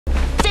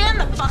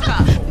fuck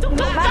up.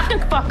 Back the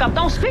fuck up.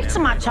 Don't speak to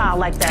my child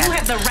like that. You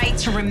have the right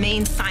to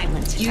remain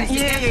silent.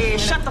 Yeah.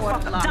 Shut the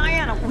fuck up.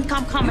 Diana, we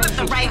come coming. You have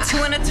the right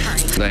to an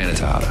attorney. Diana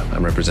Tejada.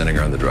 I'm representing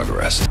her on the drug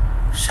arrest.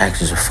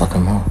 Shax is a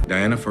fucking mom.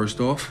 Diana, first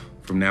off,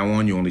 from now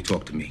on, you only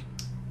talk to me.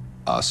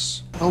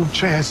 Us. No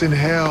chance in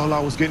hell I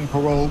was getting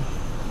paroled.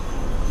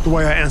 The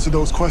way I answered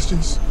those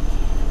questions.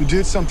 You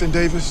did something,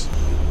 Davis.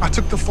 I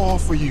took the fall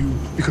for you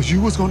because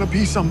you was gonna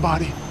be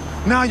somebody.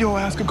 Now your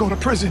ass could go to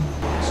prison.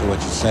 So what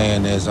you're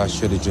saying is I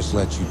should have just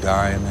let you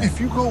die, man? If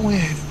you go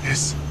in,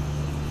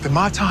 then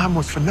my time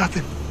was for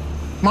nothing.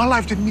 My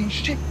life didn't mean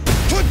shit.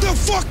 Put the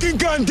fucking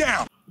gun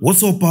down!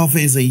 What's up, power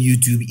fans on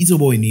YouTube? It's your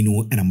boy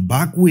Nino, and I'm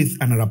back with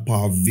another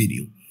power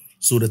video.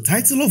 So the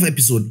title of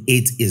episode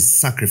 8 is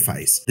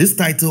Sacrifice. This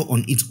title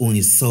on its own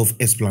is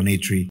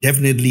self-explanatory.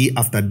 Definitely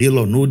after deal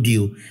or no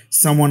deal,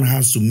 someone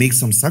has to make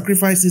some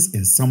sacrifices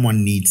and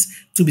someone needs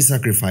to be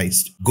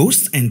sacrificed.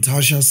 Ghost and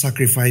Tasha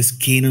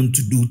sacrificed Kanan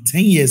to do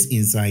 10 years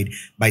inside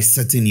by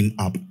setting him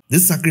up.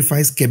 This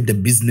sacrifice kept the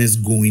business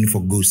going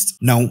for Ghost.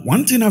 Now,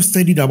 one thing I've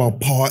studied about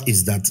power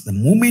is that the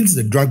moment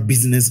the drug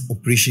business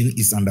operation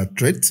is under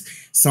threat,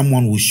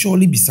 someone will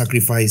surely be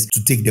sacrificed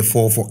to take the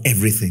fall for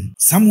everything.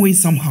 Some way,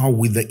 somehow,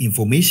 with the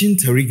information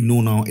Tariq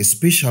know now,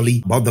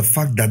 especially about the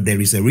fact that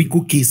there is a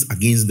RICO case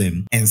against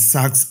them and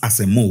Sax as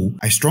a mole,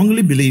 I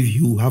strongly believe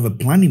he will have a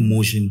plan in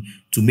motion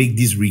to make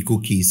this RICO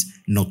case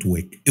not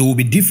work. It will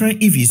be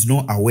different if he's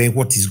not aware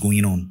what is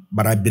going on,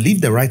 but I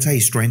believe the writer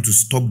is trying to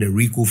stop the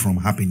RICO from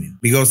happening.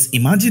 Because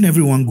imagine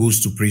everyone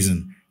goes to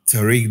prison.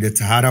 Tariq, the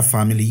Tejada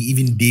family,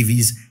 even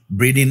Davies,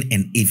 Braden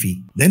and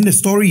Effie. Then the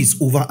story is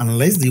over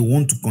unless they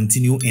want to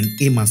continue and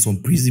aim at some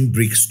prison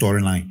break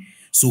storyline.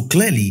 So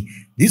clearly,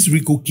 this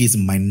RICO case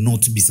might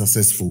not be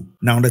successful.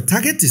 Now the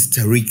target is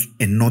Tariq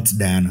and not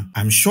Diana.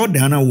 I'm sure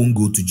Diana won't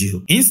go to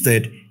jail.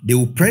 Instead, they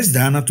will press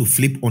Diana to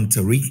flip on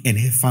Tariq and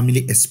her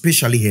family,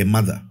 especially her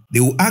mother. They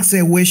will ask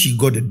her where she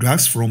got the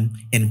drugs from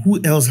and who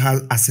else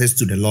has access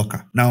to the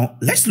locker. Now,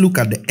 let's look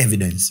at the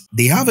evidence.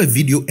 They have a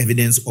video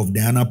evidence of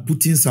Diana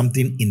putting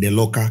something in the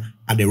locker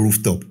at the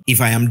rooftop. If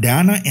I am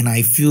Diana and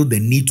I feel the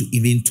need to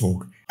even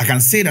talk, I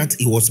can say that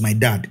it was my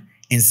dad.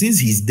 And since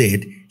he's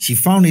dead, she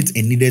found it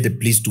and needed a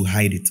place to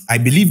hide it. I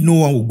believe no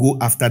one will go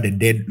after the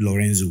dead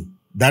Lorenzo.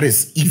 That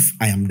is if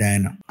I am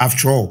Diana.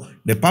 After all,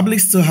 the public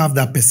still have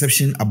that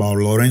perception about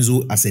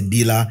Lorenzo as a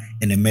dealer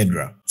and a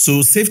murderer.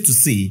 So safe to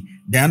say,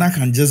 Diana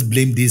can just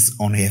blame this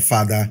on her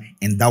father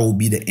and that will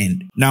be the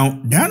end. Now,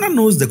 Diana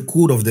knows the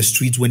code of the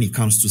street when it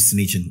comes to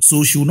snitching.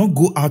 So she will not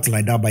go out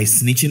like that by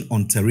snitching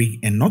on Tariq,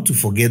 and not to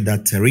forget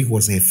that Tariq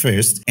was her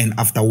first, and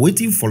after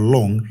waiting for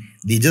long,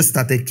 they just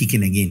started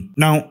kicking again.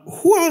 Now,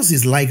 who else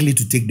is likely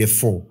to take the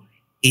fall?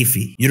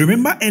 Effie. You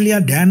remember earlier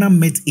Diana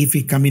met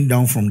Effie coming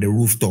down from the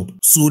rooftop,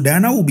 so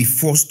Diana will be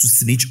forced to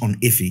snitch on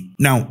Effie.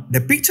 Now,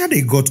 the picture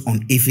they got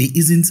on Effie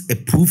isn't a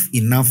proof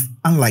enough,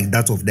 unlike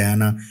that of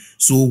Diana,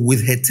 so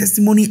with her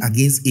testimony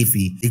against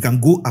Effie, they can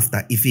go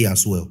after Effie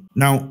as well.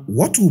 Now,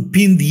 what will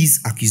pin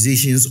these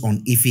accusations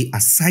on Effie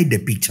aside the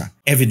picture?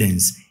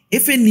 Evidence.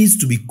 Effie needs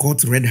to be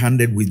caught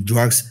red-handed with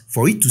drugs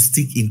for it to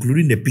stick,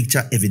 including the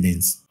picture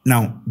evidence.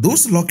 Now,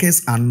 those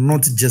lockers are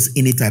not just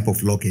any type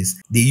of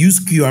lockers. They use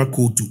QR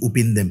code to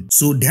open them.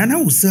 So Diana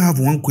will still have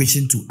one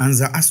question to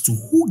answer as to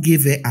who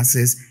gave her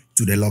access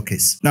to the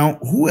lockers. Now,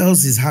 who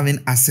else is having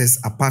access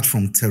apart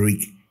from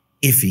Tariq?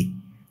 Effie.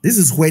 This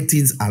is where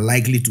things are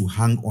likely to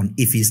hang on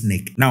Effie's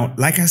neck. Now,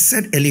 like I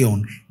said earlier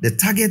on, the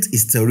target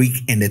is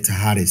Tariq and the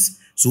Tejadas.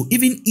 So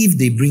even if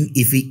they bring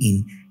Effie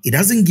in, it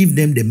doesn't give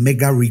them the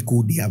mega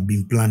RICO they have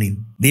been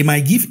planning. They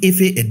might give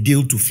Effie a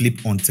deal to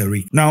flip on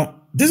Tariq. Now,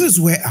 this is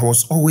where I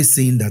was always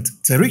saying that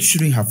Tariq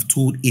shouldn't have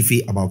told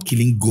Effie about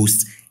killing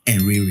Ghost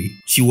and Riri.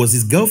 She was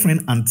his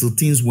girlfriend until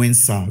things went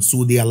sour,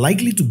 so they are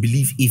likely to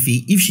believe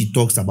Effie if she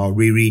talks about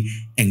Riri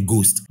and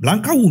Ghost.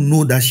 Blanca will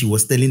know that she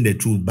was telling the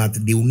truth, but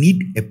they will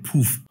need a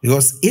proof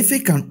because Effie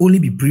can only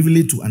be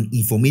privileged to an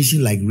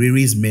information like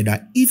Riri's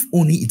murder if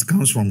only it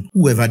comes from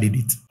whoever did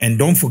it. And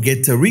don't forget,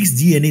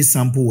 Tariq's DNA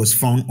sample was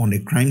found on the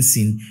crime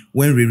scene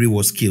when Riri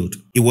was killed.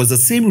 It was the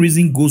same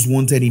reason Ghost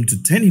wanted him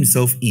to turn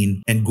himself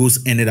in, and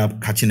Ghost ended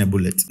up catching a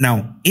bullet.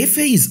 Now,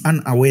 Effie is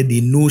unaware they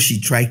know she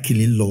tried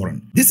killing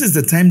Lauren. This is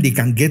the time they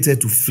can get her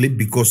to flip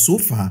because so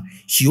far,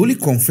 she only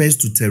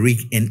confessed to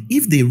Tariq, and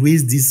if they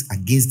raise this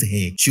against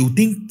her, she will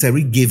think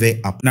Tariq gave her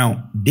up.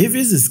 Now,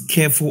 Davis is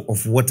careful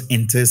of what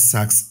enters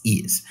Sax's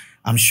ears.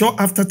 I'm sure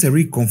after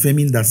Tariq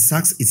confirming that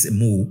Sax is a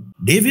mole,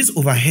 Davis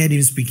overheard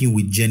him speaking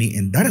with Jenny,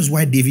 and that is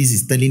why Davis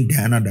is telling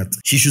Diana that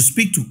she should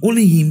speak to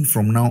only him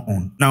from now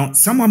on. Now,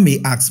 someone may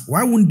ask,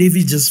 why wouldn't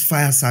Davis just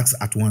fire Sax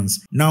at once?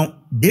 Now,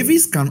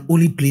 Davis can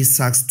only play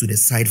Sax to the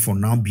side for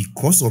now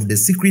because of the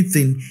secret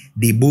thing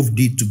they both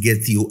did to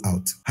get Theo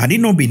out. Had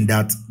it not been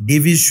that,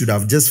 Davis should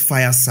have just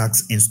fired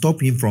Sax and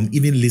stopped him from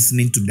even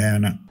listening to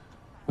Diana.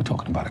 We're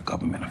talking about a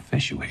government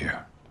official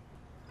here.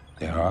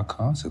 There are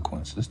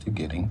consequences to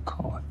getting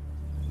caught.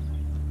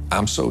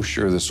 I'm so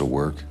sure this will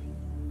work.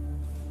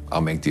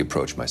 I'll make the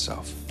approach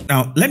myself.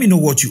 Now, let me know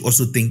what you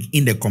also think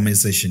in the comment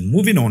section.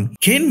 Moving on,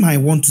 Ken might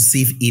want to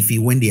save Efe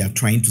when they are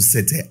trying to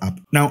set her up.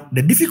 Now,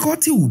 the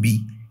difficulty will be,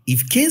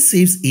 if Ken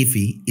saves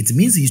Efe, it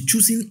means he's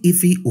choosing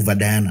Efe over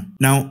Diana.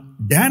 Now,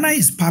 Diana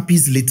is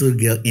Papi's little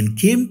girl and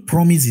Ken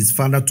promised his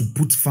father to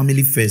put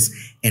family first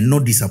and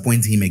not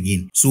disappoint him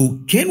again. So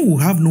Ken will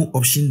have no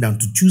option than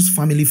to choose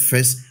family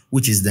first,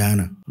 which is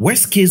Diana.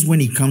 Worst case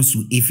when it comes to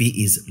Efe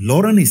is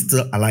Lauren is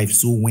still alive,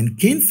 so when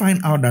Ken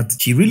finds out that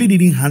she really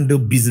didn't handle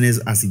business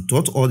as he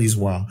thought all this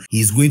while, he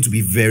is going to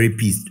be very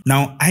pissed.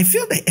 Now, I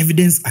feel the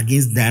evidence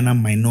against Diana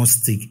might not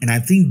stick, and I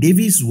think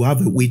Davis will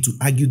have a way to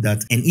argue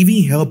that and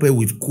even help her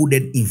with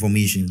coded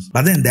information.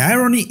 But then the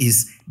irony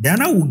is,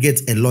 Diana will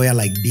get a lawyer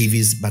like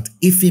Davis, but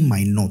Efe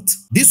might not.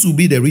 This will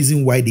be the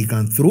reason why they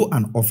can throw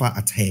an offer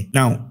at her.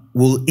 Now,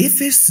 will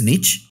Efe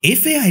snitch?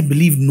 Efe, I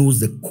believe, knows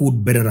the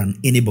code better than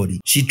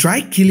anybody. She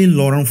tried killing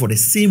Lauren for the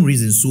same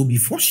reason, so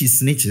before she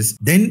snitches,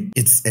 then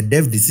it's a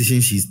dev decision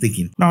she's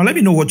taking. Now, let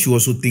me know what you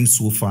also think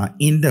so far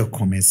in the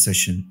comment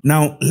section.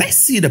 Now, let's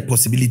see the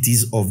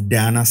possibilities of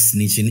Diana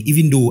snitching,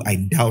 even though I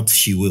doubt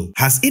she will.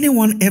 Has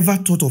anyone ever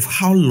thought of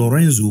how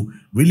Lorenzo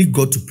really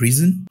got to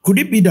prison? Could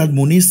it be that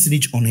Monet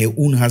snitched on her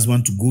own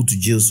husband to go to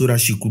jail so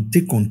that she could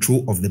take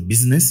control of the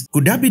business?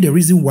 Could that be the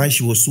reason why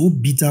she was so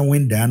bitter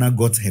when Diana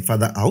got her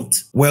father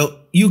out? Well,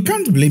 you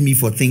can't blame me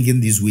for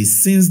thinking this way,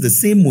 since the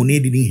same Monet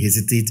didn't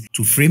hesitate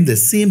to frame the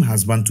same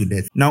husband to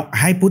death. Now,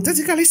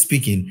 hypothetically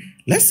speaking,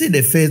 let's say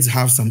the feds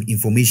have some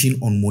information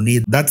on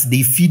Monet that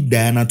they feed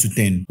Diana to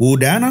 10. Will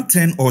Diana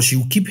 10 or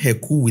she'll keep her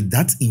cool with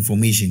that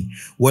information?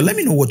 Well, let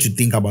me know what you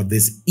think about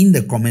this in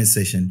the comment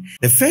section.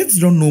 The feds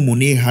don't know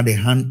Monet had a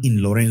hand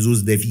in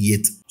Lorenzo's death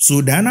yet,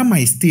 so Diana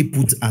might stay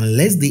put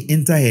unless they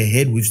enter her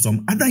head with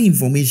some other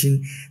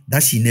information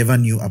that she never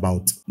knew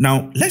about.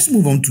 Now, let's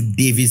move on to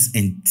Davis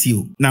and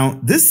Theo. Now,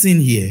 this scene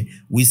here,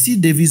 we see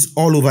Davis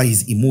all over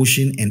his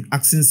emotion and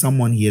asking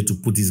someone here to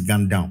put his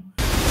gun down.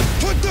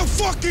 Put the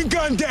fucking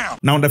gun down!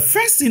 Now, the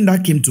first thing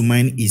that came to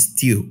mind is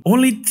Theo.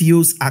 Only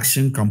Theo's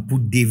action can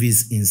put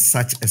Davis in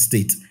such a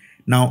state.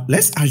 Now,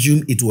 let's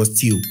assume it was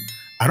Theo.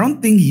 I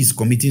don't think he's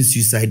committing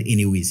suicide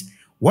anyways.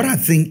 What I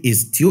think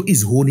is Theo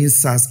is holding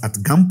Sax at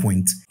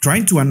gunpoint,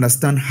 trying to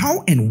understand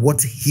how and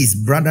what his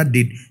brother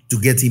did to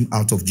get him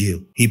out of jail.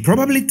 He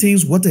probably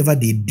thinks whatever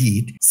they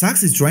did,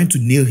 Sax is trying to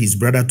nail his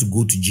brother to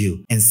go to jail.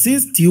 And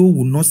since Theo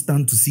will not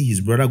stand to see his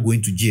brother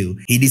going to jail,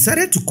 he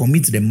decided to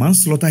commit the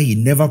manslaughter he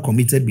never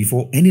committed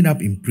before ending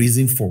up in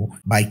prison for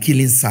by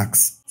killing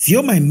Sax.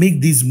 Theo might make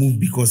this move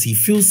because he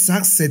feels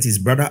Sax set his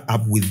brother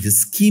up with the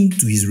scheme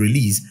to his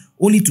release,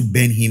 only to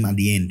burn him at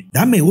the end.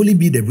 That may only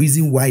be the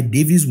reason why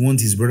Davis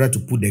wants his brother to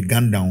put the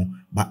gun down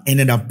but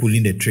ended up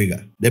pulling the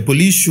trigger. The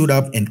police showed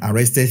up and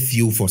arrested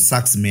Theo for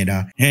Sax's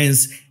murder,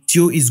 hence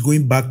Theo is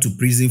going back to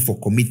prison for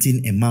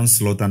committing a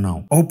manslaughter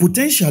now. Or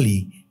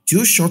potentially,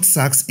 Theo shot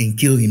Sax and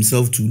killed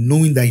himself too,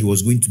 knowing that he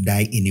was going to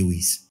die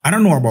anyways. I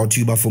don't know about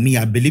you, but for me,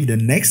 I believe the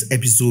next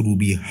episode will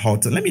be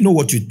hot. Let me know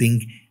what you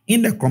think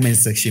in the comment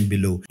section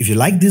below. If you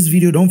like this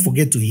video, don't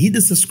forget to hit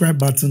the subscribe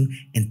button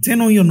and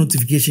turn on your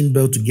notification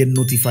bell to get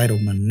notified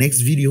of my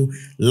next video.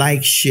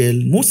 Like, share,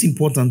 most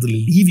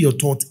importantly, leave your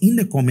thoughts in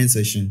the comment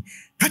section.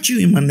 Catch you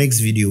in my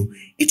next video.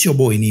 It's your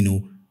boy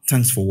Nino.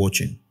 Thanks for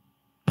watching.